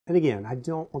And again, I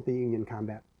don't want the Union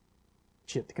combat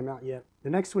shit to come out yet. The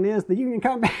next one is the Union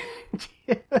combat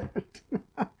shit.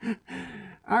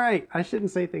 All right, I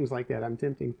shouldn't say things like that. I'm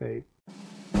tempting fate.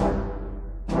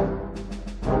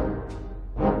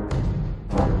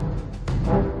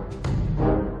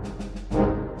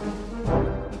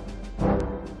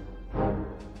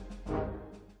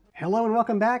 Hello and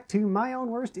welcome back to My Own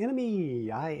Worst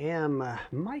Enemy. I am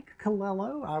Mike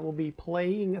Colello. I will be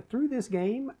playing through this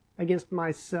game against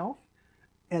myself,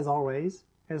 as always,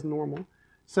 as normal.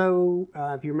 So,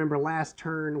 if you remember last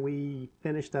turn, we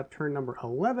finished up turn number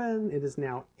 11. It is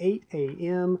now 8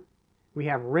 a.m. We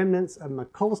have remnants of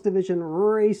McCulloch's division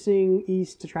racing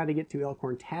east to try to get to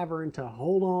Elkhorn Tavern to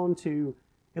hold on to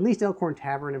at least Elkhorn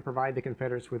Tavern and provide the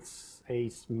Confederates with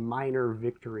a minor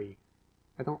victory.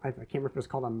 I can't remember if it's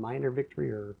called a minor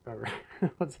victory or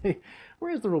let's see.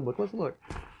 Where's the rule book? Let's look.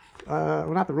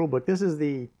 Well, not the rule book. This is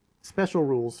the special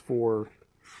rules for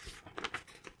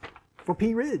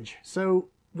Pea Ridge. So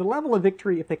the level of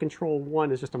victory, if they control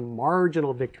 1, is just a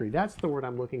marginal victory. That's the word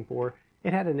I'm looking for.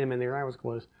 It had an M in there. I was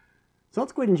close. So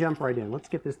let's go ahead and jump right in. Let's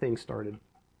get this thing started.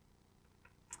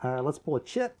 Let's pull a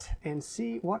chit and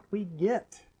see what we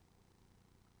get.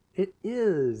 It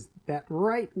is that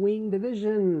right-wing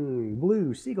division,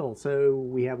 Blue Seagull. So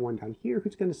we have one down here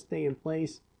who's going to stay in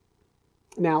place.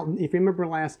 Now, if you remember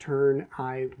last turn,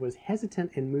 I was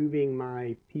hesitant in moving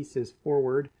my pieces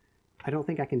forward. I don't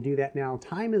think I can do that now.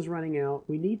 Time is running out.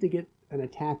 We need to get an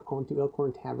attack onto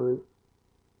Elkhorn Tavern,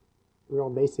 well,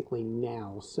 basically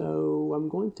now. So I'm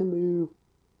going to move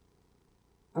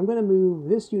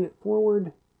this unit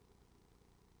forward.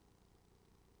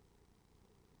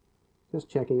 Just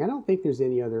checking. I don't think there's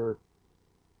any other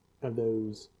of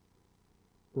those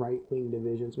right-wing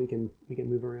divisions we can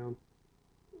move around.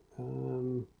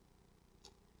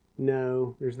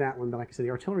 No, there's that one, but like I said,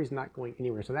 the artillery's not going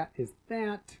anywhere. So that is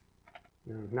that.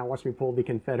 Now watch me pull the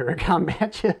Confederate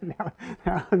combat chit.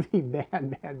 That would be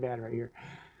bad right here.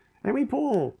 And we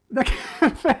pull the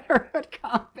Confederate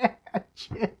combat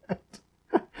chit.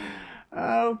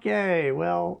 Okay,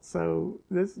 well, so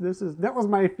that was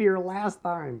my fear last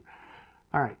time.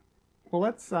 All right, well,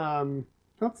 let's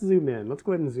zoom in. Let's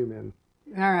go ahead and zoom in.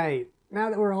 All right,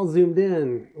 now that we're all zoomed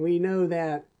in, we know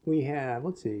that we have,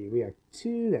 let's see, we have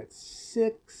 2, that's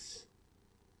 6.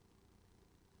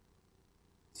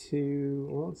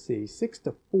 Well, let's see, 6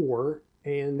 to 4,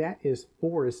 and that is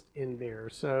forest in there.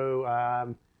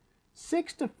 So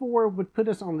 6 to 4 would put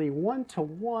us on the 1 to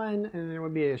 1, and there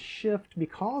would be a shift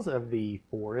because of the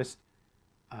forest.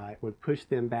 It would push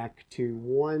them back to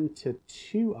 1 to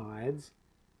 2 odds.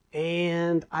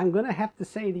 And I'm going to have to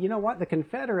say, you know what, the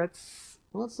Confederates,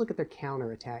 well, let's look at their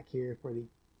counterattack here for the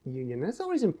Union. That's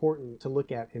always important to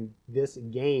look at in this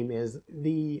game is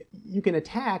you can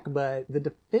attack, but the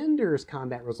defender's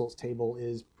combat results table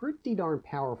is pretty darn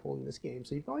powerful in this game.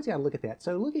 So you've always got to look at that.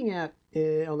 So looking at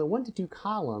on the 1 to 2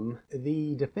 column,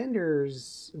 the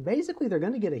defenders, basically they're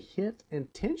going to get a hit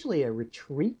and potentially a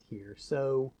retreat here.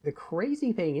 So the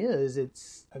crazy thing is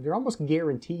they're almost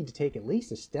guaranteed to take at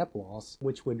least a step loss,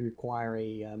 which would require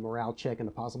a morale check and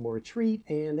a possible retreat.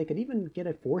 And they could even get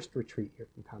a forced retreat here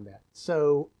from combat.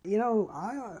 So, you know,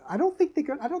 I don't think they're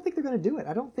going to do it.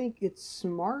 I don't think it's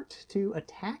smart to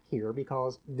attack here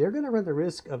because they're going to run the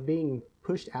risk of being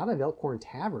pushed out of Elkhorn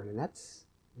Tavern, and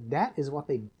that is what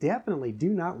they definitely do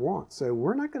not want. So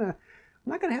I'm not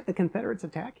gonna have the Confederates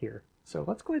attack here. So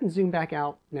let's go ahead and zoom back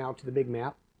out now to the big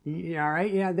map. Yeah, all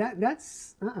right, yeah,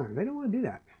 that's they don't want to do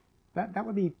that. That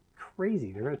would be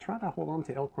crazy. They're going to try to hold on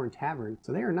to Elkhorn Tavern,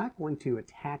 so they are not going to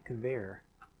attack there.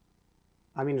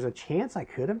 I mean, there's a chance I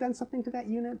could have done something to that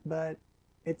unit, but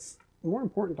it's more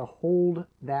important to hold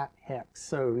that hex.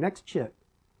 So next chit.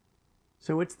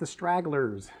 So it's the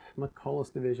stragglers, McCulloch's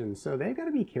division. So they've got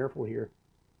to be careful here.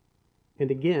 And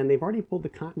again, they've already pulled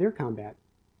their combat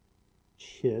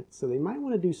chit, so they might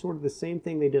want to do sort of the same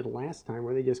thing they did last time,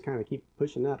 where they just kind of keep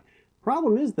pushing up.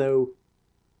 Problem is, though,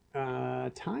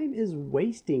 time is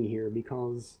wasting here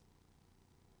because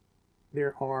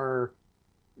there are,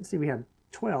 let's see, we have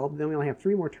 12, then we only have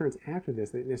 3 more turns after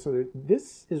this. So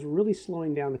this is really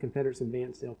slowing down the Confederates'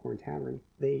 advance to Elkhorn Tavern.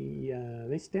 They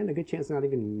stand a good chance of not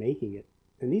even making it.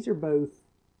 And these are both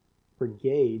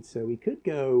brigades, so we could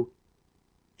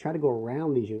try to go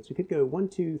around these units. We could go 1,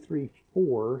 2, 3,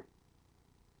 4.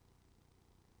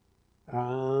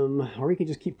 Or we could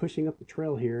just keep pushing up the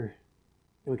trail here.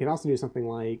 And we could also do something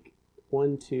like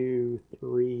 1, 2,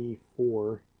 3,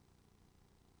 4.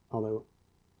 Although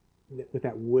with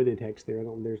that wooded hex there,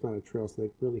 there's not a trail, so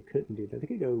they really couldn't do that. They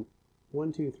could go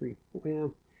 1, 2, 3, 4.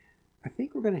 Well, I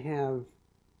think we're going to have,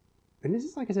 and this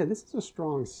is, like I said, this is a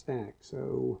strong stack.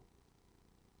 So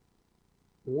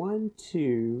 1,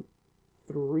 2,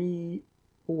 3,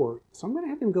 4. So I'm going to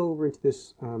have them go over into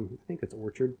this, I think it's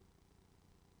orchard.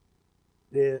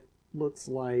 It looks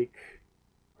like,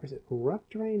 or is it rough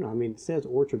terrain? I mean, it says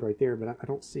orchard right there, but I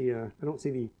don't see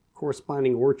the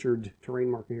corresponding orchard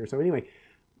terrain marker here. So anyway,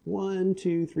 1,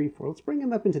 2, 3, 4. Let's bring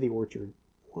them up into the orchard.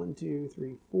 1, 2,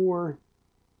 3, 4.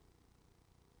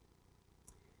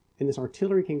 And this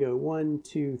artillery can go 1,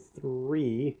 2,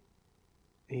 3.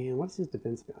 And what's his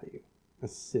defense value? A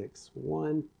 6.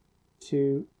 1,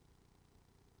 2,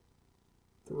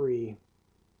 3.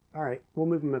 All right, we'll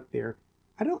move him up there.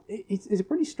 It's a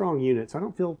pretty strong unit, so I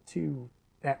don't feel too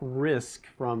at risk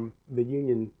from the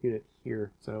Union unit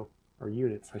here. So, or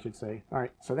units, I should say. All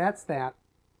right, so that's that.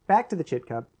 Back to the Chit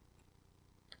Cup.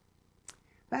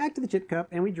 Back to the Chit Cup,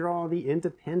 and we draw the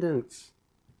Independence.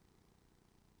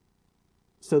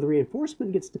 So the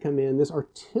reinforcement gets to come in. This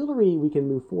artillery, we can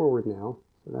move forward now,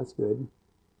 so that's good.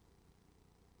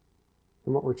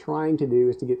 And what we're trying to do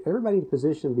is to get everybody in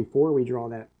position before we draw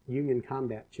that Union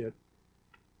combat chip.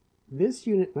 This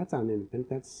unit, that's not an independent,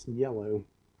 that's yellow.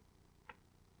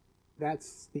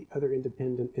 That's the other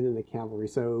independent, and then the cavalry.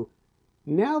 So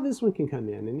now this one can come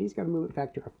in, and he's got a movement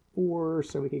factor of 4,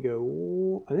 so we could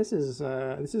go, and this is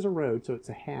a road, so it's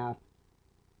a half.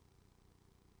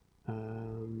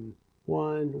 1,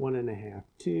 1.5,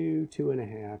 2,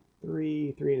 2.5,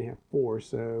 3, 3.5, 4.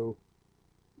 So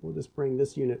we'll just bring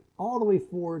this unit all the way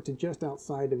forward to just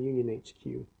outside of Union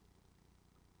HQ.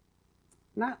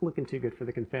 Not looking too good for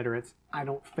the Confederates, I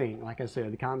don't think. Like I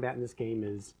said, the combat in this game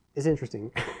is interesting,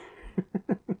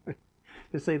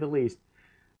 to say the least.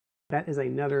 That is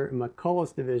another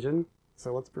McCulloch's division.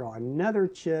 So let's draw another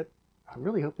chip. I'm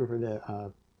really hoping for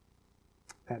the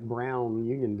that brown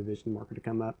Union division marker to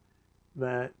come up,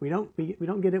 but we don't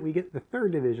get it. We get the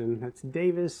 3rd division. That's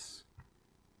Davis,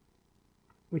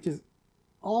 which is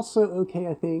also okay.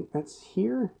 I think that's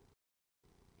here,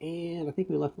 and I think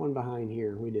we left one behind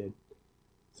here. We did.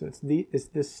 So it's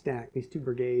this stack, these 2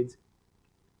 brigades.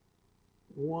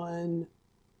 1,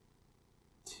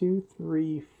 2,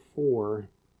 3, 4.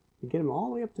 We get them all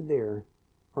the way up to there,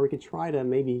 or we could try to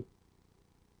maybe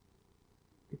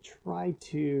try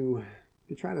to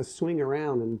swing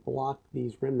around and block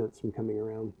these remnants from coming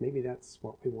around. Maybe that's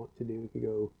what we want to do. We could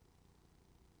go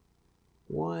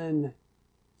 1,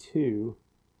 2,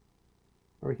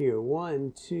 or we could go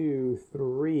 1, 2,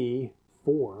 3,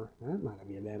 4. That might not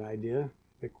be a bad idea.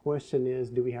 The question is,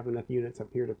 do we have enough units up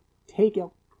here to take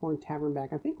Elkhorn Tavern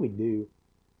back? I think we do.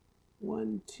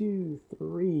 1, 2,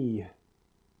 3,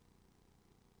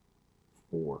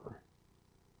 4.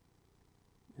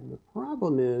 And the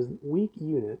problem is weak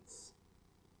units.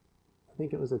 I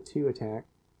think it was a 2 attack.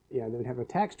 Yeah, they would have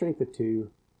attack strength of 2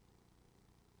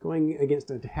 going against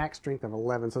an attack strength of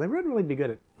 11. So they wouldn't really be good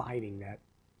at fighting that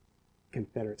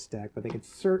Confederate stack, but they could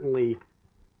certainly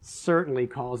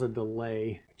cause a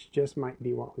delay, which just might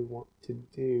be what we want to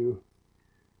do.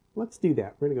 Let's do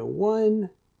that. We're going to go 1,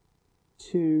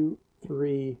 2,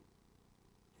 3,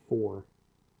 4.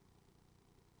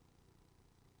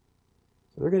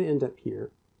 So they're going to end up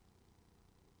here.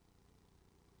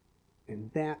 And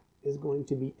that is going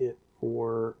to be it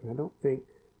for, I don't think,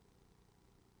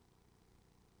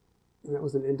 that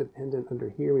was an independent under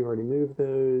here. We've already moved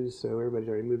those, so everybody's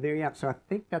already moved there. Yeah, so I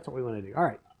think that's what we want to do. All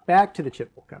right, back to the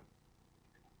Chippewa Cup.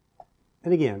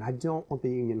 And again, I don't want the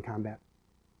Union combat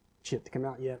chip to come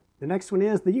out yet. The next one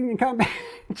is the Union combat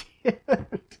chip.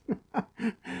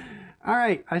 All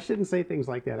right, I shouldn't say things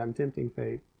like that. I'm tempting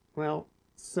fate. Well,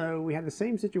 so we have the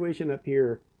same situation up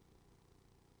here,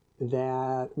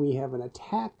 that we have an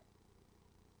attack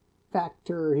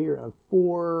factor here of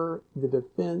 4. The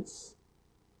defense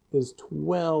is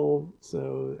 12,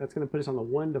 so that's going to put us on the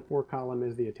 1 to 4 column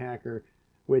as the attacker,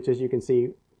 which, as you can see,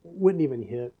 wouldn't even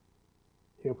hit,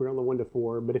 you know, if we're on the 1 to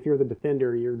 4. But if you're the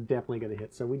defender, you're definitely going to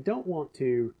hit. So we don't want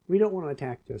to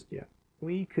attack just yet.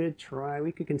 We could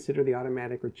consider the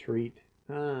automatic retreat.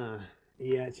 Yeah,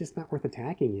 it's just not worth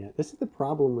attacking yet. This is the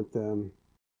problem with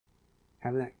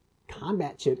having that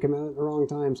combat chip come out at the wrong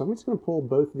time. So I'm just going to pull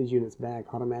both of these units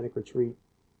back. Automatic retreat.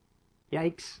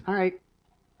 Yikes. All right.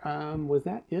 Was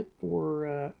that it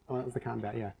for, oh, that was the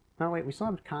combat, yeah. Oh, wait, we still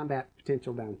have combat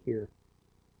potential down here.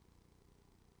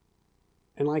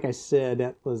 And like I said,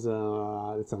 that was,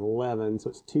 it's an 11, so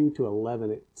it's 2 to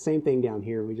 11. Same thing down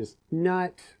here. We just,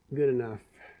 not good enough.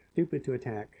 Stupid to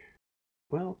attack.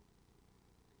 Well,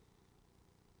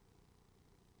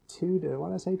 2 to, what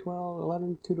did I say, 12,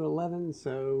 11, 2 to 11,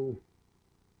 so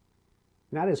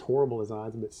not as horrible as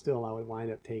odds, but still I would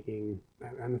wind up taking,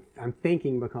 I'm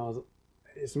thinking because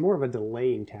it's more of a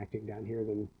delaying tactic down here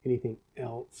than anything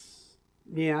else.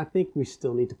 Yeah, I think we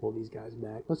still need to pull these guys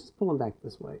back. Let's just pull them back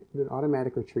this way. Do an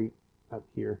automatic retreat up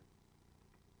here.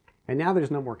 And now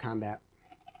there's no more combat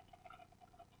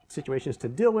situations to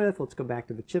deal with. Let's go back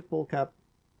to the chip pull cup.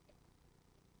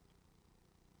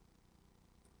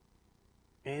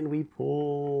 And we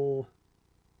pull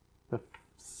the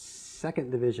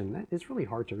 2nd division. That is really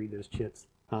hard to read those chits.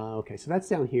 Okay, so that's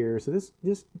down here. So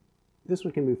this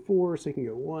one can move 4, so it can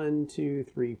go 1, 2,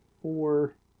 3,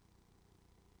 4.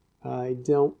 I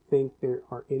don't think there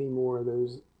are any more of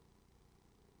those.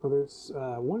 Well, there's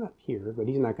one up here, but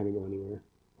he's not going to go anywhere.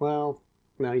 Well,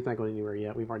 no, he's not going anywhere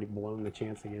yet. We've already blown the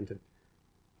chance again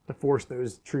to force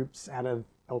those troops out of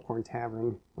Elkhorn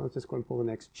Tavern. Let's just go and pull the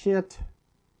next chit.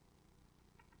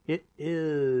 It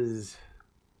is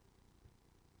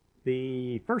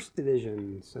the 1st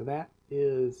division, so that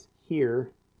is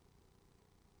here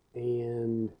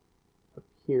and up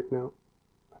here. No,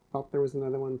 I thought there was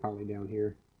another one, probably down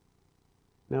here.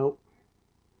 Nope.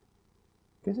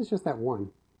 I guess it's just that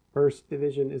one. 1st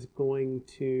division is going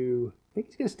to, I think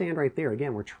he's going to stand right there.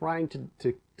 Again, we're trying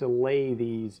to delay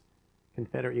these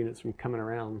Confederate units from coming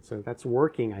around, so that's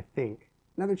working, I think.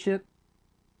 Another chit.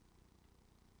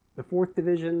 The 4th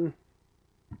division.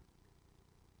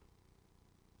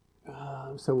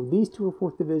 So these two are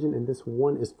 4th division, and this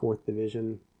one is 4th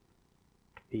division.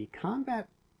 The combat,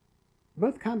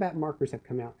 both combat markers have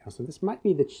come out now, so this might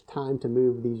be the time to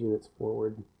move these units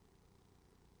forward.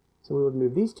 So we would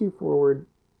move these two forward,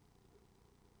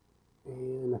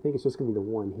 and I think it's just going to be the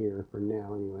one here for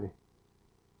now, anyway.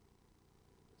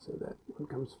 So that one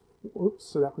comes. Oops!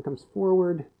 So that one comes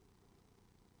forward.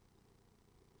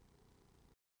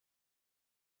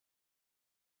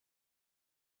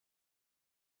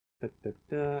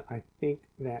 I think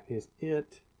that is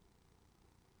it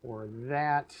for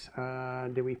that.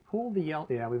 Did we pull the yellow?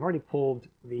 Yeah, we've already pulled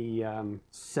the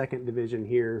 2nd division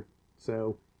here,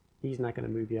 so he's not going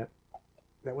to move yet.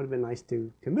 That would have been nice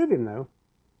to move him, though.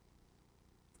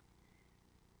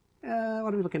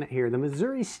 What are we looking at here? The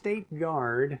Missouri State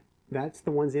Guard. That's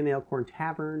the ones in Elkhorn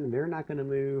Tavern. They're not going to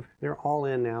move. They're all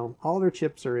in now. All their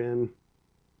chips are in.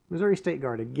 Missouri State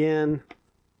Guard again.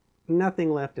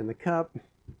 Nothing left in the cup.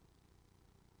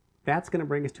 That's going to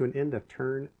bring us to an end of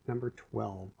turn number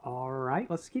 12. All right,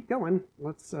 let's keep going.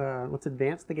 Let's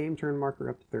advance the game turn marker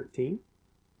up to 13.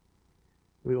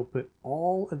 We will put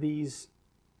all of these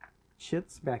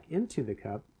chits back into the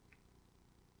cup.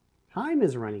 Time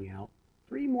is running out.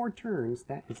 3 more turns,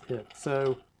 that is it.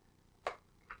 So,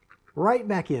 right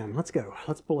back in. Let's go.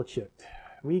 Let's pull a chit.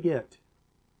 We get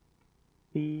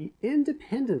the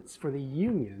independence for the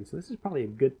Union. So this is probably a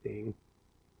good thing.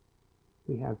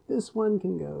 We have this one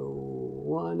can go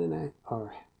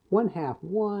 1 half,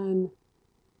 1,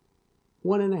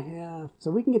 1.5.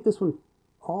 So we can get this one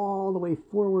all the way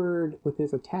forward with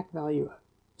his attack value of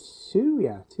 2.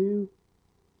 Yeah, 2.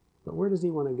 But where does he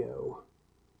want to go?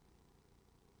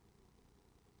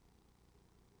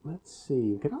 Let's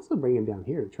see. We could also bring him down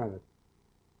here to try to.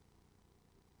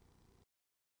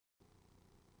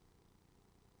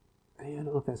 I don't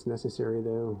know if that's necessary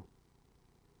though.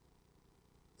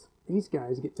 These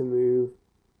guys get to move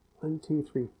 1, 2,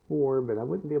 3, 4, but I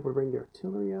wouldn't be able to bring the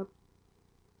artillery up.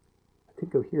 I could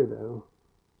go here though.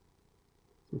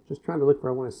 I'm just trying to look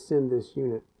where I want to send this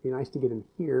unit. It'd be nice to get him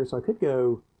here, so I could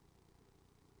go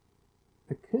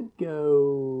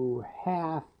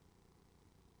half,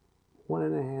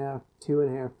 1.5,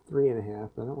 2.5, 3.5,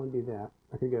 but I don't want to do that.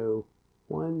 I could go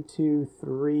 1, 2,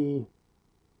 3,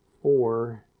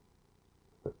 4,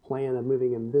 but plan on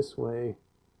moving him this way.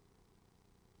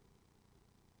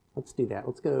 Let's do that.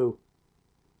 Let's go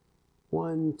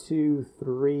 1, 2,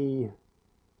 3,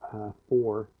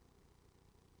 4.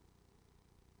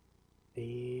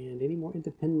 And any more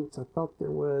independence? I thought there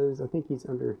was. I think he's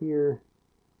under here.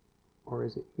 Or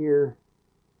is it here?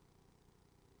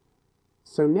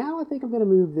 So now I think I'm going to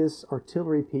move this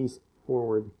artillery piece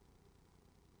forward.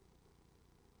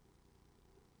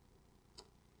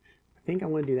 I think I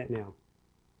want to do that now.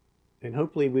 And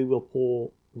hopefully we will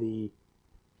pull the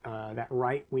that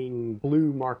right-wing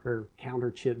blue marker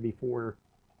counter chit before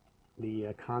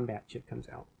the combat chit comes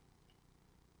out.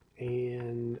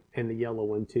 And the yellow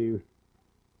one too.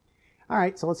 All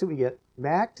right, so let's see what we get.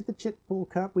 Back to the chit pull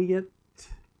cup we get,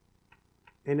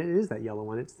 and it is that yellow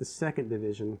one. It's the 2nd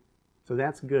division. So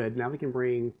that's good. Now we can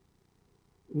bring,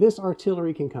 this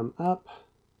artillery can come up.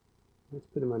 Let's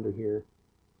put him under here.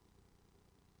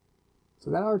 So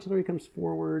that artillery comes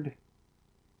forward.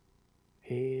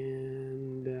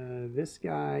 And this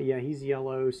guy, yeah, he's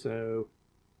yellow. So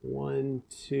 1,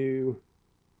 2,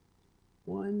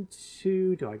 1,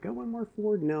 2. Do I go one more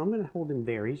forward? No, I'm going to hold him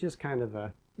there. He's just kind of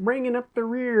a bringing up the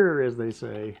rear, as they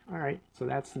say. All right, so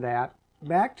that's that.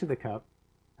 Back to the cup.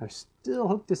 I still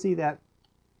hope to see that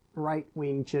right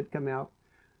wing chit come out.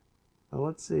 Well,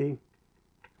 let's see.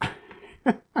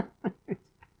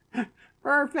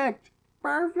 Perfect,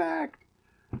 perfect.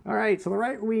 All right, so the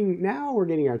right wing, now we're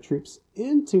getting our troops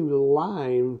into the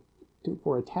line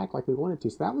for attack like we wanted to.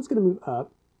 So that one's going to move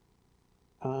up.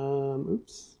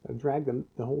 Oops, I dragged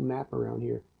the whole map around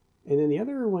here. And then the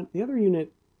other one, the other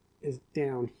unit is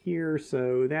down here.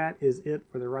 So that is it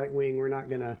for the right wing. We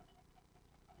don't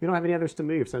have any others to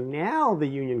move. So now the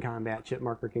Union combat chip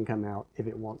marker can come out if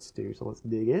it wants to. So let's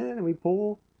dig in and we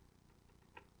pull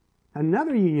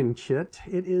another Union chit.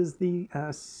 It is the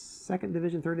 2nd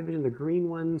Division, 3rd Division, the green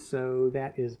one. So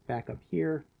that is back up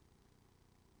here.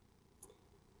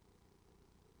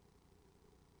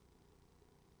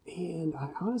 And I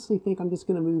honestly think I'm just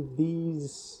going to move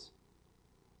these.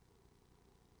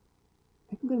 I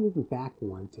think I'm going to move them back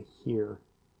one to here.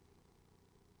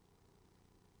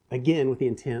 Again, with the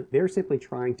intent, they're simply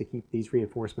trying to keep these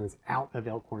reinforcements out of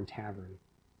Elkhorn Tavern.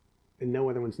 And no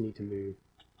other ones need to move.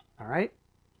 All right,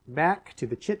 back to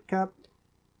the Chit Cup,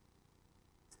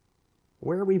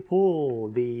 where we pull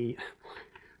the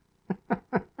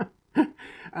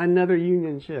another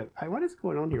Union chit. What is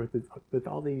going on here with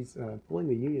all these pulling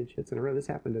the Union chits in a row? This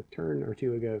happened a turn or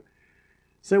two ago.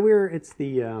 So it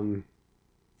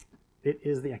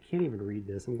is the, I can't even read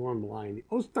this. I'm going blind. The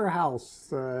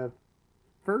Osterhaus,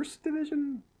 1st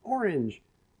Division, orange.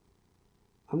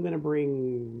 I'm going to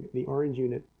bring the orange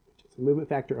unit, which is a movement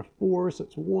factor of 4, so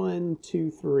it's 1,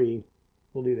 2, 3.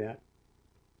 We'll do that.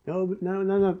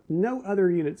 No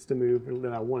other units to move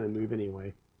that I want to move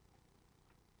anyway.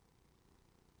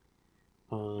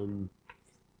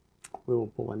 We will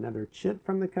pull another chit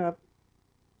from the cup.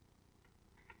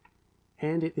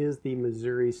 And it is the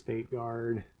Missouri State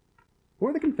Guard.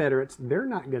 For the Confederates, they're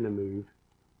not going to move.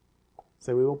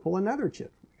 So we will pull another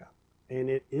chit from the cup. And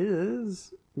it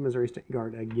is the Missouri State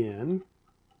Guard again.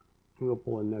 We'll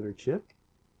pull another chit.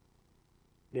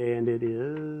 And it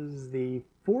is the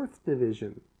 4th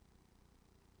Division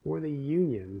for the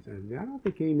Union. And I don't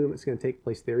think any movement's going to take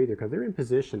place there either because they're in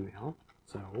position now.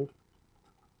 So,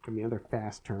 give me another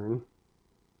fast turn.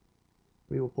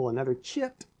 We will pull another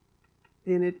chit.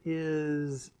 And it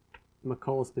is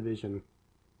McCullough's Division.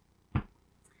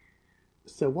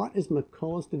 So what is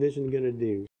McCullough's Division going to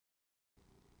do?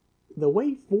 The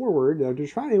way forward,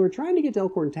 they were trying to get to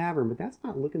Elkhorn Tavern, but that's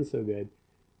not looking so good.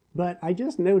 But I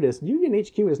just noticed Union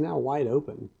HQ is now wide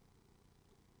open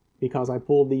because I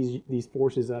pulled these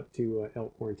forces up to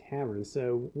Elkhorn Tavern.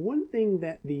 So one thing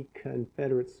that the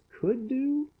Confederates could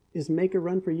do is make a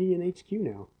run for Union HQ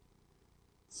now.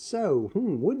 So,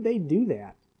 would they do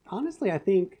that? Honestly, I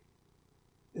think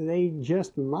they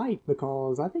just might,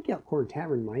 because I think Elkhorn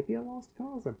Tavern might be a lost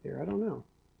cause up there. I don't know.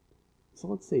 So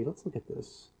let's see. Let's look at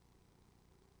this.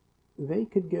 They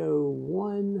could go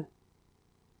 1,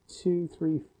 2,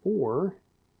 3, 4.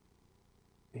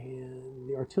 And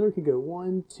the artillery could go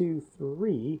 1, 2,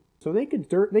 3. So they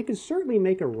could certainly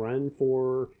make a run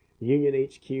for Union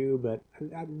HQ, but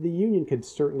the Union could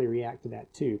certainly react to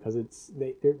that too, because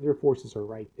their forces are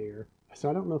right there. So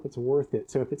I don't know if it's worth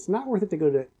it. So if it's not worth it to go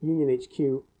to Union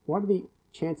HQ, what are the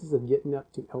chances of getting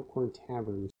up to Elkhorn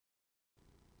Tavern?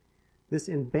 This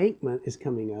embankment is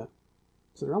coming up,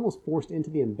 so they're almost forced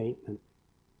into the embankment,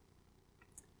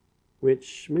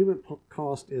 which movement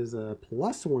cost is a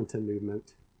 +1 to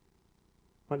movement.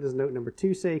 What does note number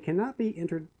 2 say? Cannot be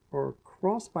entered or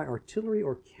crossed by artillery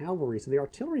or cavalry. So the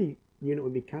artillery unit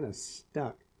would be kind of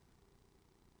stuck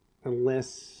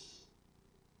unless,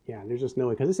 yeah, there's just no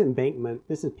way, because this embankment,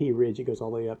 this is P Ridge, it goes all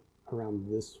the way up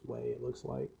around this way, it looks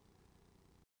like.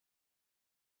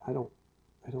 I don't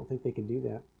think they could do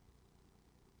that.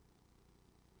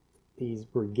 These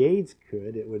brigades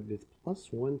could. It's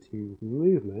 +1 to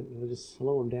movement. It'll just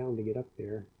slow them down to get up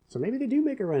there. So maybe they do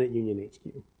make a run at Union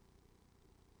HQ.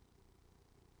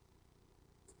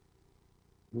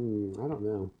 I don't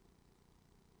know.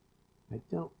 I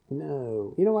don't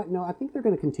know. You know what? No, I think they're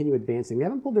going to continue advancing. They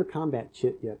haven't pulled their combat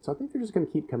chit yet, so I think they're just going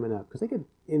to keep coming up, because they could,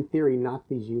 in theory, knock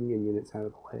these Union units out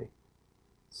of the way.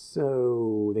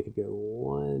 So they could go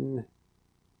 1,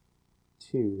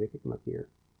 2. They could come up here.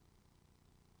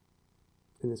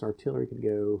 And this artillery could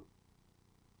go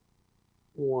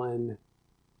 1,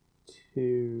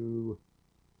 2,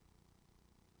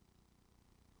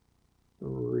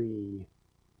 3.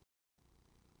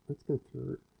 Let's go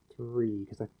through 3,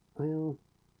 because let's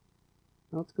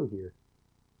go here.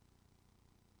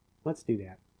 Let's do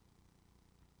that.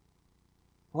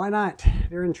 Why not?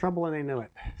 They're in trouble and they know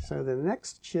it. So the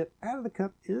next chit out of the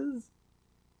cup is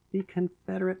the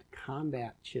Confederate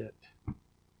combat chit.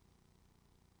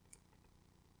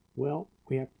 Well,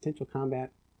 we have potential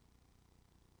combat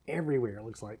everywhere, it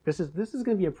looks like. This is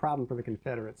going to be a problem for the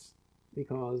Confederates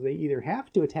because they either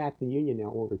have to attack the Union now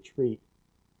or retreat.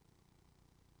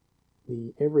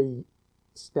 The every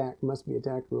stack must be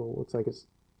attacked rule looks like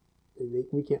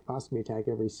we can't possibly attack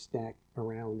every stack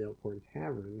around Elkhorn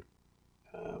Tavern.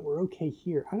 We're okay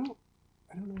here. I don't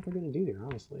know what they're going to do there,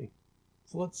 honestly.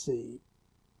 So let's see.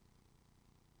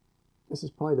 This is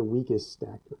probably the weakest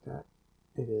stack to attack.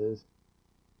 It is.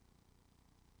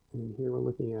 And then here we're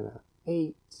looking at a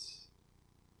 8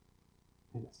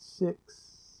 and a 6.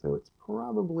 So it's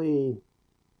probably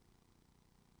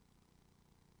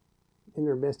in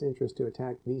their best interest to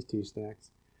attack these two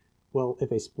stacks. Well, if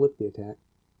they split the attack.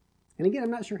 And again,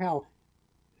 I'm not sure how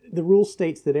the rule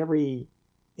states that every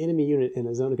enemy unit in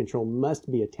a zone of control must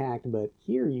be attacked, but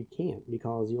here you can't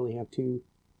because you only have two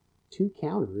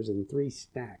counters and 3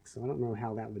 stacks. So I don't know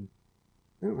how that would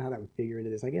figure into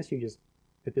this. I guess you just,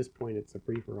 at this point, it's a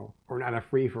free-for-all. Or not a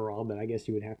free-for-all, but I guess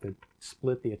you would have to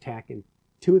split the attack in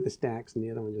 2 of the stacks and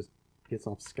the other one just gets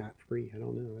off scot-free. I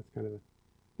don't know. That's kind of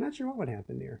not sure what would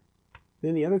happen there.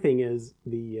 Then the other thing is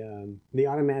the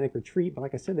automatic retreat. But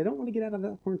like I said, they don't want to get out of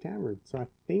Elkhorn Tavern. So I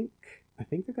think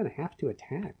they're going to have to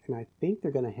attack. And I think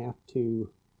they're going to have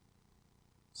to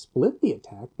split the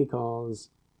attack because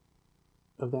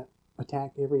of that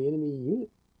attack every enemy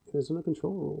unit. There's no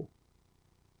control rule.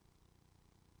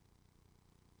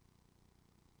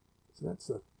 So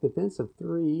that's a defense of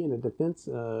 3 and a defense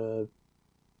of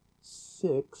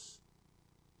 6.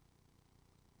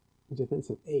 A defense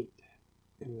of 8.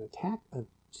 And an attack of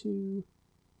 2.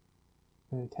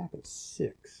 An attack of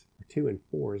 6. Or 2 and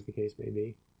 4 as the case may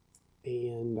be.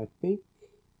 And I think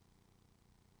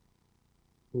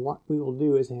what we will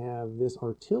do is have this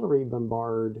artillery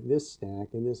bombard this stack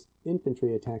and this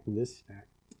infantry attack this stack.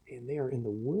 And they are in the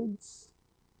woods.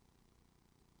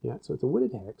 Yeah, so it's a wood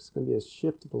attack. It's going to be a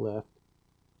shift to the left.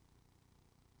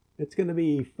 It's going to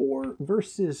be 4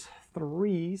 versus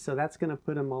 3, so that's going to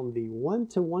put them on the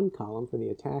 1-to-1 column for the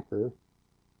attacker.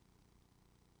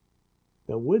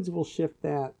 The woods will shift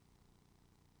that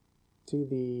to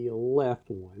the left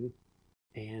one,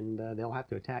 and they'll have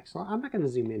to attack. So I'm not going to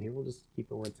zoom in here. We'll just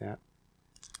keep it where it's at.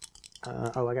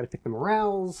 Oh, I got to pick the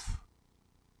morales.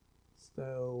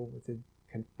 So with the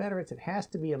Confederates, it has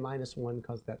to be a -1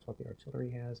 because that's what the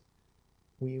artillery has.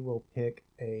 We will pick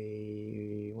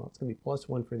a, well, it's going to be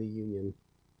 +1 for the Union.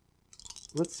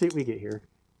 Let's see what we get here.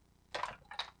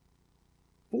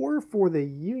 4 for the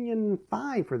Union,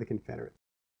 5 for the Confederates.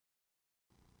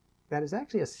 That is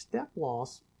actually a step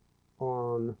loss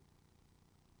on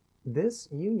this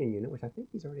Union unit, which I think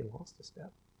he's already lost a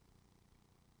step.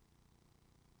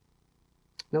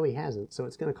 No, he hasn't. So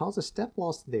it's going to cause a step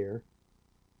loss there.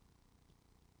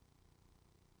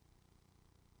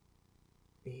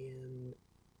 And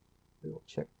we will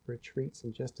check retreats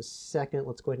in just a second.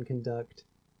 Let's go ahead and conduct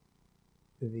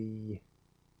the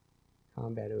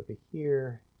combat over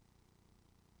here.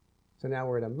 So now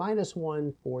we're at a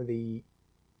 -1 for the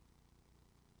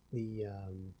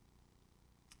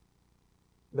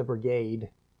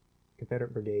brigade,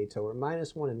 Confederate brigade. So we're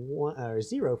 -1 and 1 or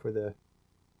 0 for the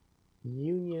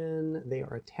Union. They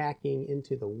are attacking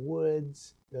into the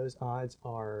woods. Those odds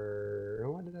are,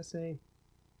 what did I say?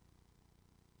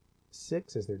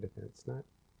 6 is their defense, not,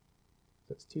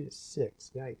 so it's 2 to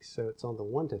 6. Yikes. So it's on the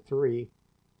 1 to 3.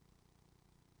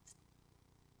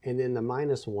 And then the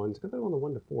 -1 is going to go on the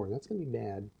 1 to 4. And that's going to be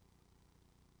bad.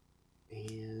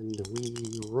 And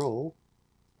we roll.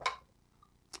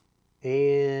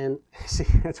 And see,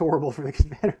 that's horrible for the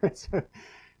Confederates.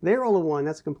 They roll a 1.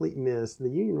 That's a complete miss. The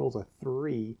Union rolls a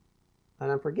 3. And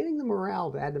I'm forgetting the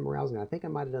morale to add the morales now. I think I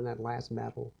might have done that last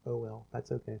battle. Oh well,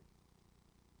 that's okay.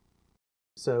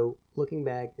 So looking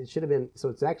back, it should have been, so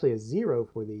it's actually a 0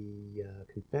 for the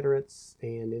Confederates,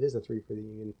 and it is a 3 for the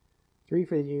Union. 3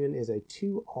 for the Union is a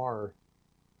 2R.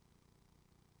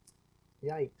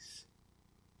 Yikes.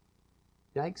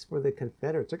 Yikes for the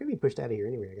Confederates. They're going to be pushed out of here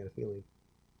anyway, I got a feeling.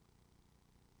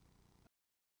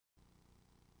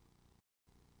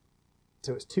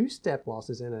 So it's 2 step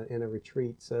losses in a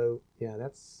retreat. So yeah,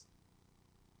 that's,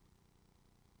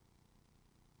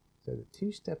 so the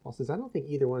 2 step losses. I don't think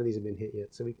either one of these have been hit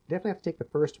yet. So we definitely have to take the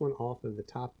first one off of the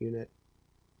top unit.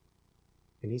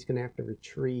 And he's going to have to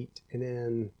retreat. And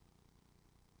then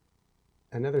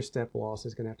another step loss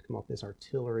is going to have to come off this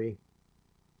artillery.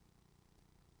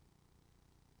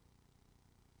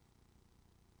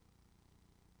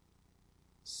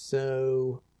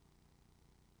 So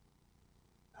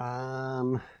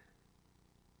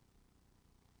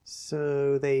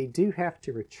So they do have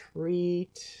to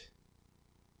retreat.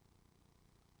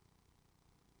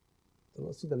 So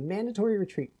let's do the mandatory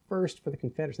retreat first for the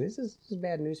Confederates. This is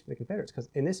bad news for the Confederates,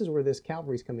 and this is where this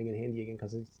cavalry's coming in handy again,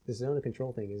 because this zone of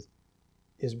control thing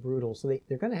is brutal. So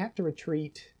they're going to have to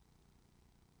retreat.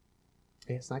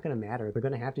 It's not going to matter. They're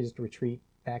going to have to just retreat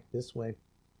back this way.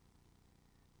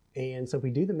 And so if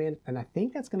we do and I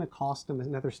think that's going to cost them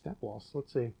another step loss.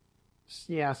 Let's see.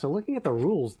 Yeah, so looking at the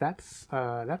rules, that's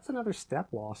another step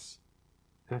loss.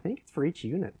 And I think it's for each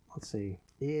unit. Let's see.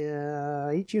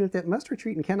 Yeah, each unit that must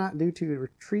retreat and cannot, due to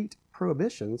retreat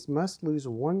prohibitions, must lose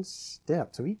 1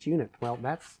 step. So each unit, well,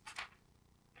 that's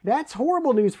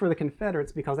horrible news for the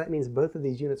Confederates, because that means both of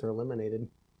these units are eliminated.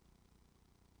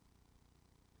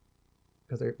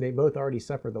 Because they both already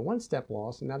suffered the 1 step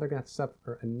loss, and now they're going to have to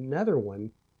suffer another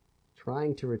one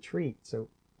trying to retreat. So,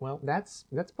 well, that's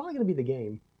probably going to be the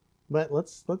game. But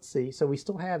let's see. So we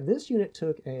still have, this unit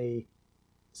took a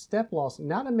step loss,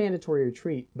 not a mandatory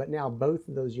retreat, but now both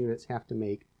of those units have to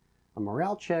make a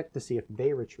morale check to see if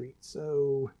they retreat.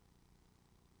 So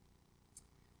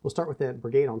we'll start with that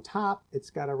brigade on top. It's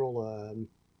got to roll a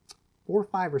 4,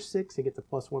 5, or 6. It gets a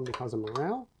 +1 because of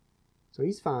morale. So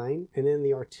he's fine. And then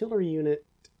the artillery unit,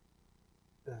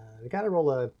 they got to roll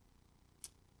a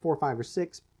 4, 5, or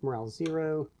 6. Morale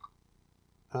 0.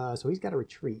 So he's got to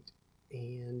retreat.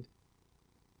 And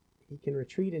he can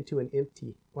retreat into an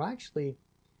empty... Well, actually,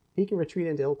 he can retreat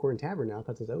into Elkhorn Tavern now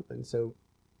because it's open. So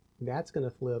that's going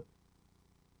to flip.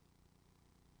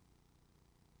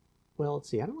 Well, let's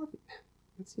see. I don't know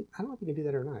if he can do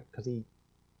that or not, because he's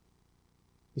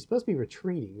supposed to be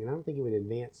retreating, and I don't think he would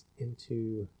advance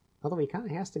into... Although he kind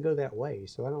of has to go that way,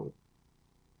 so I'm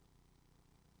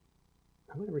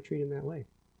going to retreat him that way.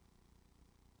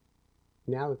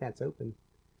 Now that that's open,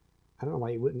 I don't know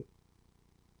why he wouldn't.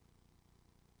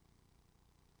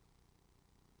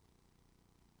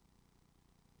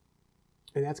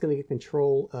 And that's going to get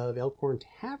control of Elkhorn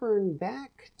Tavern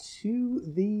back to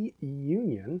the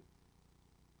Union.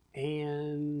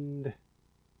 And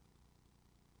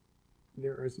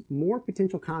there is more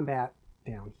potential combat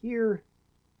down here.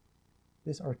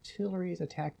 This artillery's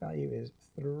attack value is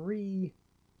 3.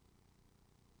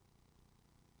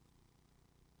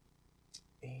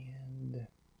 And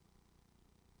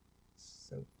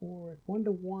so for 1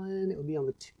 to 1, it would be on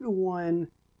the 2 to 1,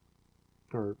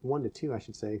 or 1 to 2, I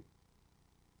should say.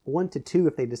 1 to 2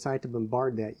 if they decide to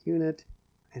bombard that unit.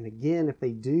 And again, if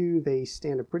they do, they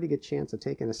stand a pretty good chance of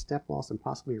taking a step loss and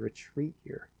possibly retreat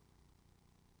here.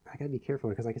 I gotta be careful,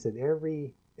 because like I said,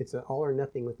 it's an all or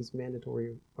nothing with these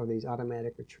mandatory or these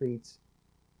automatic retreats.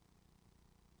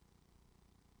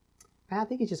 I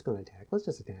think he's just going to attack. Let's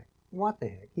just attack. What the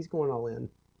heck? He's going all in.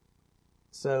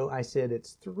 So I said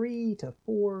it's 3 to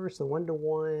 4, so 1 to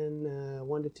 1,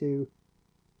 1 to 2.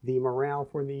 The morale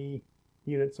for the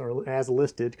units are as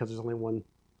listed, because there's only one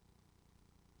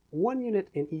unit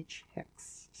in each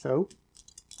hex. So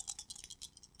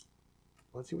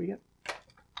let's see what we get.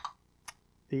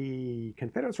 The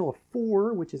Confederates roll a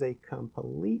 4, which is a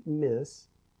complete miss.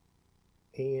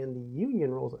 And the Union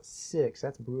rolls a 6.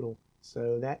 That's brutal.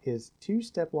 So that is 2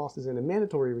 step losses and a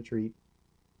mandatory retreat.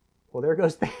 Well, there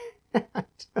goes that.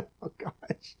 Oh,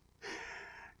 gosh.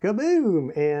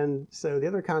 Kaboom! And so the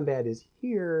other combat is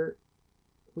here.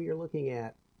 We are looking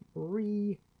at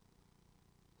 3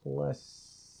 plus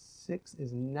 6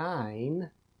 is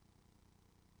 9.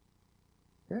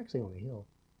 They're actually on the hill.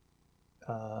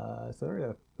 So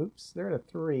they're at a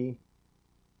 3.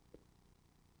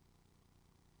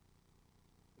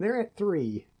 They're at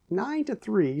 3. 9 to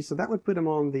 3, so that would put them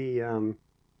on the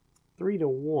 3 to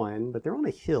 1, but they're on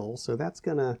a hill, so that's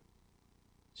going to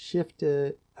shift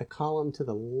a column to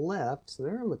the left, so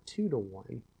they're on the 2 to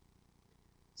 1.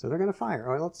 So they're going to fire.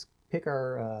 All right, let's pick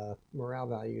our morale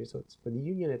value. So it's for the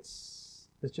Union, it's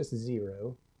just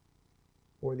 0.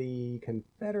 For the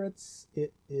Confederates,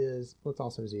 it's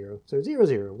also 0. So 0,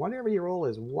 0. Whatever you roll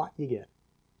is what you get.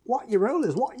 What you roll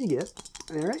is what you get.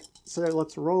 All right, so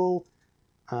let's roll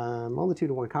on the 2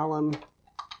 to 1 column.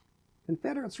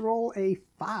 Confederates roll a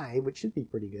 5, which should be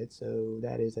pretty good. So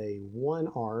that is a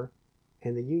 1R.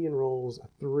 And the Union rolls a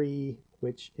 3,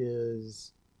 which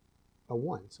is a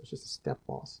 1. So it's just a step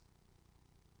loss.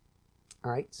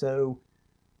 All right, so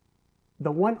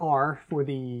the 1R for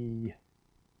the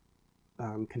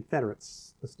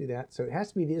Confederates. Let's do that. So it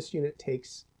has to be this unit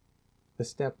takes the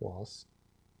step loss,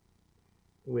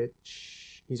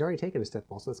 which he's already taken a step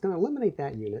loss. So it's going to eliminate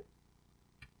that unit.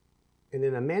 And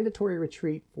then a mandatory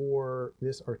retreat for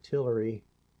this artillery.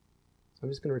 So I'm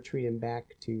just going to retreat him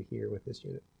back to here with this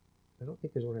unit. I don't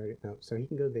think there's one already. No, so he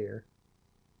can go there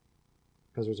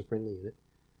because there's a friendly unit.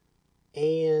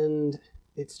 And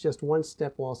it's just one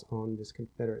step loss on this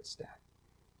Confederate stack,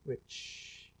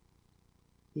 which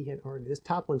he had already, this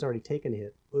top one's already taken a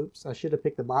hit. Oops, I should have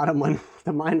picked the bottom one,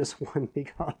 the -1,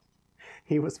 because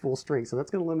he was full strength. So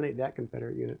that's going to eliminate that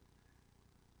Confederate unit.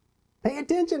 Pay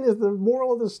attention is the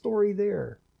moral of the story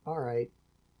there. All right.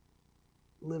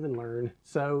 Live and learn.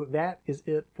 So that is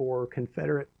it for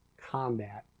Confederate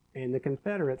combat. And the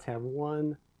Confederates have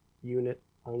one unit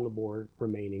on the board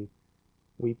remaining.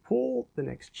 We pull the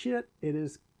next chit. It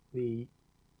is the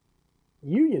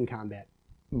Union combat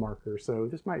marker. So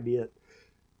this might be it.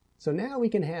 So now we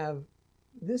can have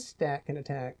this stack can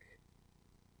attack.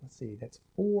 Let's see, that's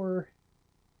 4.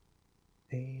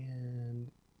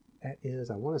 And that is,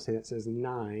 I want to say that says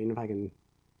 9. If I can,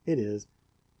 it is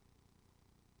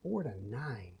 4 to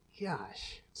 9.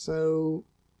 Gosh. So,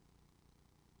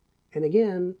 and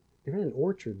again, they're in an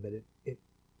orchard, but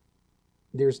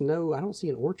there's no, I don't see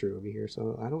an orchard over here,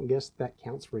 so I don't guess that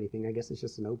counts for anything. I guess it's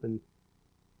just an open,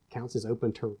 counts as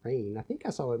open terrain. I think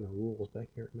I saw it in the rules, but I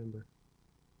can't remember.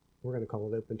 We're going to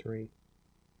call it open terrain.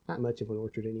 Not much of an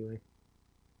orchard anyway.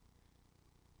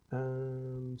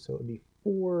 So it would be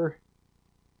 4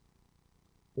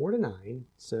 to 9.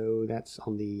 So that's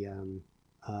on the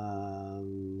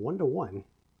 1 to 1.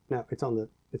 No, it's on the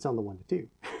 1 to 2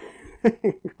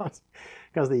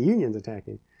 because the Union's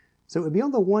attacking. So it would be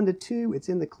on the 1 to 2. It's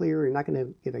in the clear. You're not going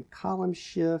to get a column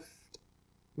shift.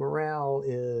 Morale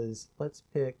is, let's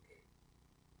pick,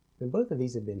 and both of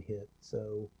these have been hit.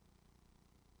 So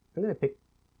I'm going to pick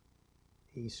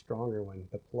the stronger one,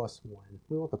 the +1.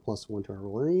 We want the +1 to our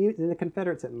roll. And the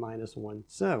Confederates at -1.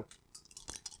 So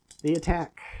the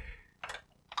attack.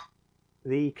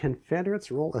 The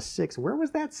Confederates roll a 6. Where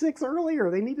was that 6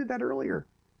 earlier? They needed that earlier.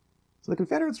 So the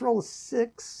Confederates roll a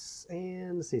 6,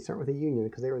 and let's see, start with the Union,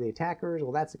 because they were the attackers.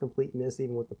 Well, that's a complete miss,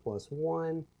 even with the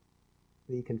 +1.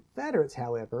 The Confederates,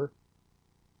 however,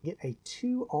 get a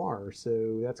 2R,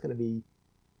 so that's going to be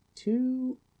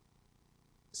 2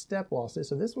 step losses.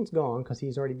 So this one's gone, because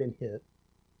he's already been hit.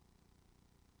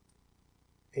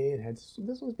 And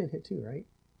this one's been hit too, right?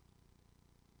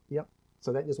 Yep.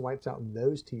 So that just wipes out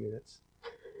those 2 units.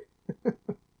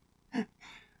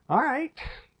 All right.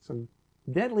 Some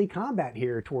deadly combat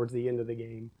here towards the end of the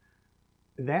game.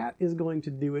 That is going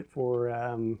to do it for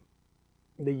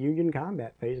the Union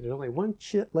combat phase. There's only one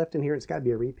chit left in here. It's got to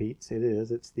be a repeat. It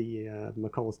is. It's the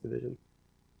McCulloch's division,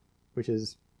 which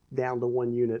is down to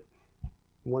 1 unit,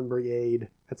 1 brigade.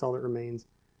 That's all that remains.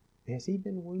 Has he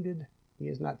been wounded? He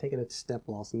has not taken a step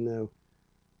loss. No.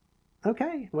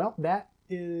 Okay. Well, that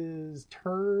is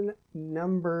turn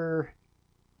number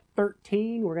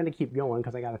 13. We're going to keep going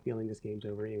because I got a feeling this game's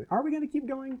over anyway. Are we going to keep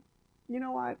going? You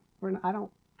know what?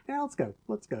 Yeah, let's go.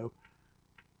 Let's go.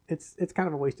 It's kind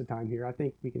of a waste of time here. I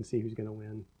think we can see who's going to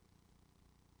win.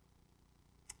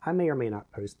 I may or may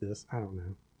not post this. I don't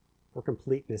know. For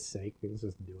completeness sake, let's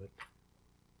just do it.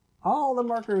 All the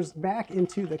markers back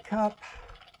into the cup.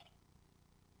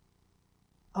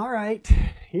 All right,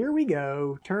 here we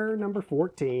go. Turn number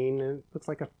 14. It looks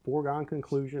like a foregone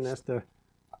conclusion as to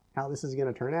how this is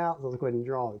going to turn out. So let's go ahead and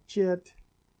draw a chit.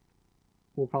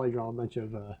 We'll probably draw a bunch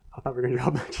of, I thought we were going to draw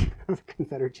a bunch of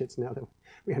Confederate chits now that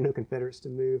we have no Confederates to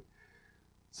move.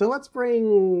 So let's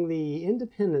bring the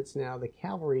Independents now. The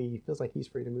cavalry feels like he's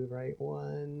free to move, right?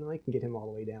 1, I can get him all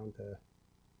the way down to,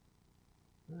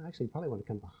 actually probably want to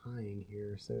come behind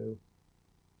here. So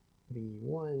be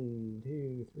 1,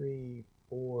 2, 3,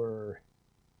 4,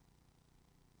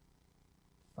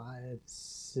 5,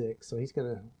 6. So he's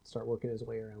going to start working his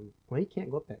way around. Well, he can't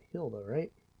go up that hill though,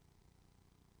 right?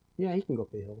 Yeah, he can go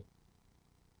up the hill.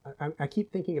 I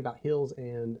keep thinking about hills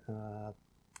and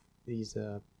these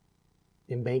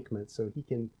embankments, so he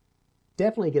can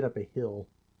definitely get up a hill.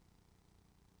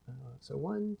 So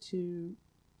 1, 2,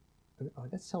 oh,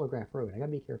 that's Telegraph Road. I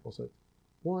gotta be careful. So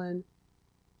 1,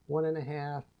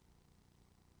 1.5,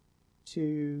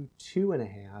 2,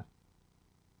 2.5.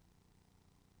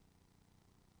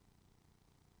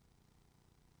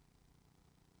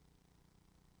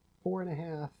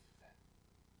 4.5.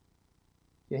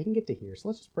 Yeah, he can get to here. So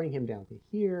let's just bring him down to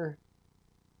here.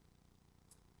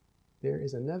 There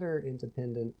is another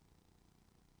independent.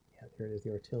 Yeah, there it is,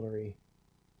 the artillery.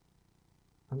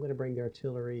 I'm going to bring the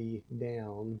artillery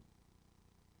down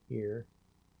here.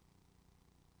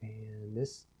 And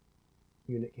this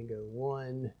unit can go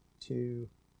 1, 2,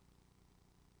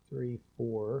 3,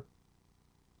 4.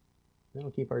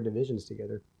 That'll keep our divisions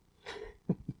together,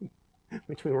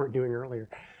 which we weren't doing earlier.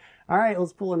 All right,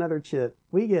 let's pull another chit.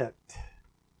 We get,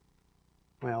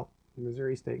 well, the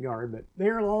Missouri State Guard, but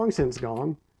they're long since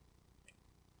gone.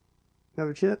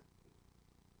 Another chit.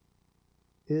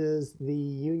 is the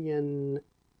Union,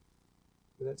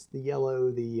 that's the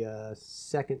yellow, the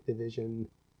 2nd Division,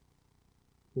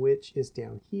 which is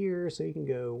down here. So you can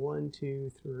go 1,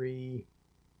 2, 3,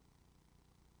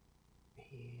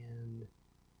 and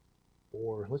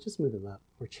 4. Let's just move them up.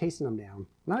 We're chasing them down.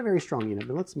 Not a very strong unit,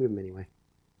 but let's move them anyway.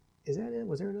 Is that it?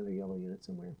 Was there another yellow unit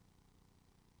somewhere?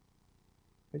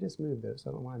 I just moved those, so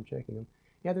I don't know why I'm checking them.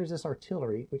 Yeah, there's this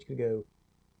artillery, which could go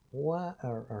one,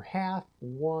 or half,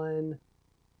 1,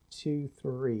 2,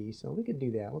 3. So we could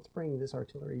do that. Let's bring this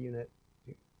artillery unit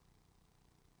to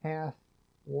half,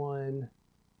 1,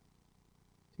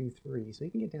 2, 3. So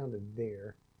you can get down to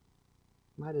there.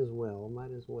 Might as well,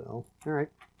 might as well. All right.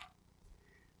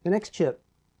 The next chip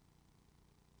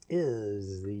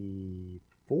is the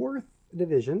 4th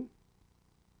Division.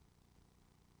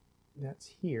 That's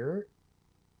here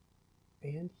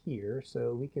and here.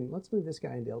 So we can, let's move this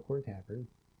guy into Elkhorn Tavern.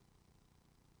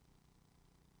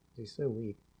 He's so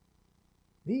weak.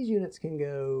 These units can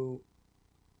go,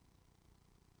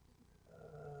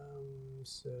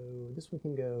 so this one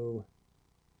can go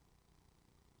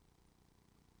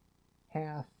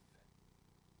half,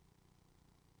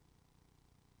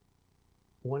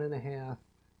 1.5.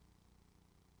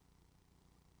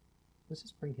 Let's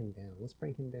just bring him down. Let's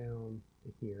bring him down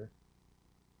to here.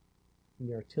 And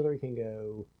the artillery can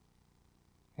go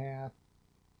half,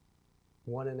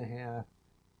 1.5,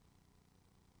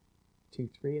 2,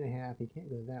 3.5. He can't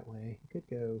go that way. He could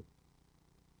go,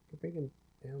 could bring him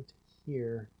down to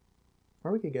here.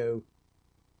 Or we could go,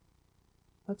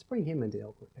 let's bring him into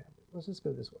Elkhorn Tavern. Let's just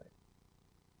go this way.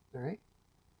 All right.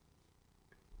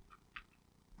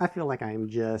 I feel like I am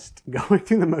just going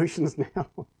through the motions now.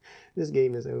 This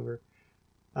game is over.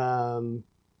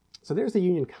 So there's the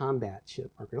Union combat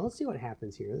ship marker. Now let's see what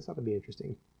happens here. This ought to be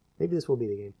interesting. Maybe this will be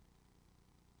the game.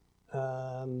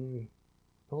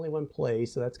 Only one play,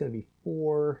 so that's going to be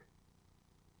 4.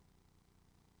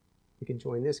 We could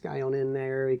join this guy on in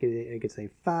there. We could say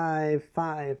 5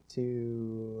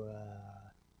 to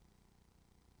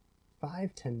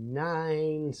 5 to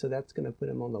 9. So that's going to put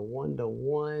him on the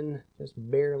 1-to-1, just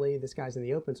barely. This guy's in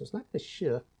the open, so it's not going to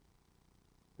shift.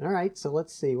 All right, so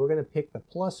let's see. We're going to pick the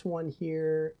 +1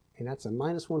 here, and that's a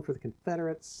 -1 for the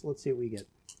Confederates. Let's see what we get.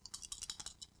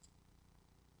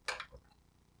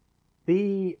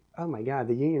 Oh my God,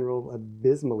 the Union rolled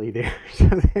abysmally there. So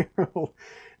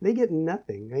they get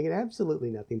nothing. They get absolutely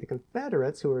nothing. The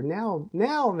Confederates, who are now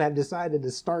have decided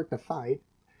to start the fight,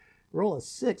 roll a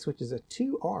 6, which is a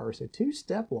 2R, so 2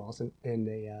 step loss and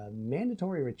a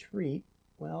mandatory retreat.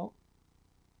 Well,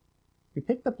 we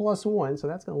picked the +1, so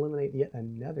that's going to eliminate yet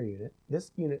another unit.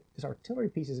 This artillery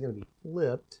piece is going to be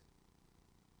flipped.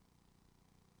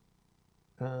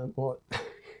 Well,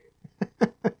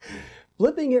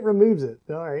 flipping it removes it.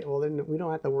 All right, well then we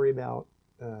don't have to worry about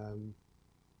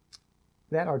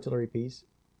that artillery piece.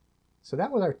 So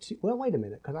that was our well, wait a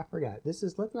minute, because I forgot.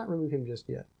 Let's not remove him just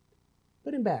yet.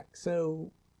 Put him back.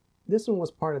 So this one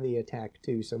was part of the attack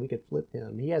too, so we could flip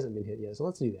him. He hasn't been hit yet, so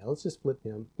let's do that. Let's just flip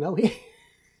him. No, he...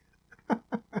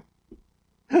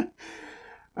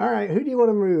 All right, who do you want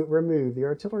to remove? The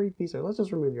artillery piece? Or let's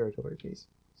just remove the artillery piece.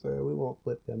 So we won't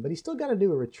flip them. But he's still got to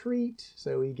do a retreat,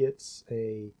 so he gets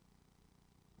a...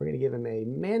 We're going to give him a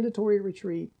mandatory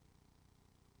retreat.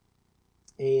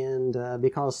 And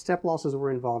because step losses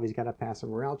were involved, he's got to pass a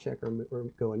morale check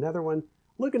or go another one.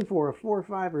 Looking for a 4,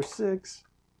 5, or 6.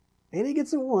 And he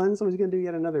gets a 1, so he's going to do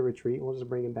yet another retreat. We'll just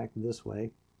bring him back this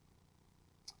way.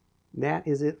 That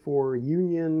is it for the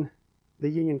Union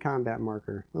combat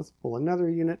marker. Let's pull another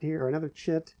unit here, or another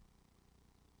chit.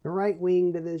 The right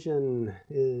wing division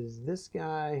is this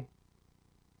guy.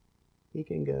 He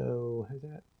can go, is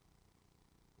that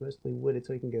mostly wooded,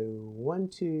 so he can go 1,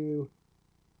 2,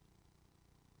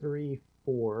 3,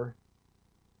 4.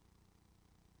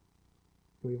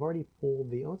 We've already pulled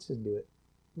the, let's just do it.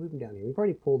 Move him down here. We've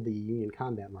already pulled the Union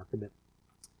combat marker, but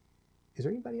is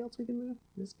there anybody else we can move?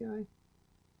 This guy?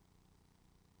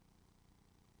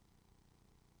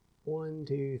 1,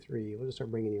 2, 3. We'll just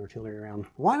start bringing the artillery around.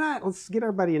 Why not? Let's get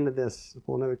our buddy into this.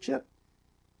 Pull another chip.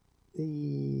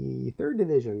 The 3rd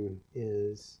Division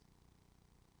is...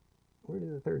 Where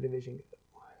did the 3rd Division go?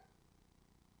 I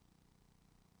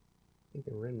think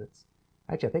they were remnants.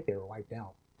 Actually, I think they were wiped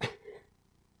out.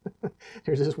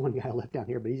 There's this one guy left down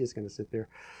here, but he's just going to sit there.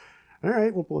 All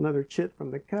right, we'll pull another chit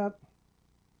from the cup.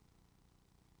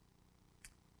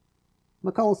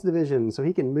 McCall's division, so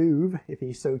he can move if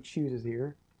he so chooses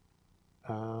here.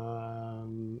 I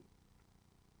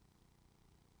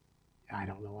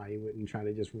don't know why he wouldn't try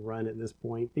to just run at this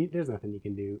point. There's nothing you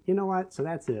can do. You know what? So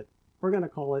that's it. We're going to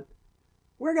call it.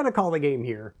 We're going to call the game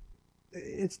here.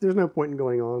 there's no point in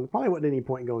going on. Probably wasn't any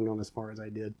point in going on as far as I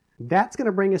did. That's going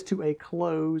to bring us to a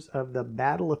close of the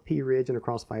Battle of Pea Ridge and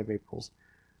Across 5 Aprils.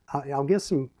 I'll give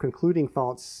some concluding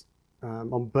thoughts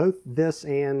on both this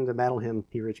and the Battle Hymn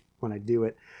Pea Ridge when I do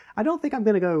it. I don't think I'm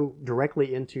going to go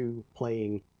directly into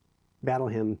playing Battle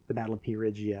Hymn, the Battle of Pea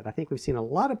Ridge yet. I think we've seen a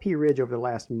lot of Pea Ridge over the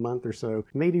last month or so.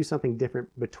 May do something different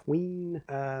between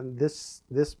this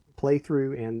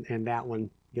playthrough and that one.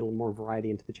 Get a little more variety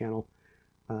into the channel.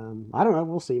 I don't know.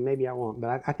 We'll see. Maybe I won't,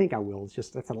 but I think I will. It's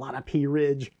just, that's a lot of Pea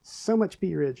Ridge. So much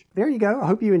Pea Ridge. There you go. I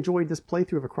hope you enjoyed this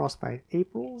playthrough of Across 5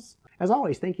 Aprils. As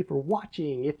always, thank you for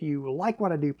watching. If you like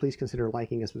what I do, please consider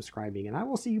liking and subscribing, and I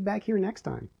will see you back here next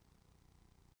time.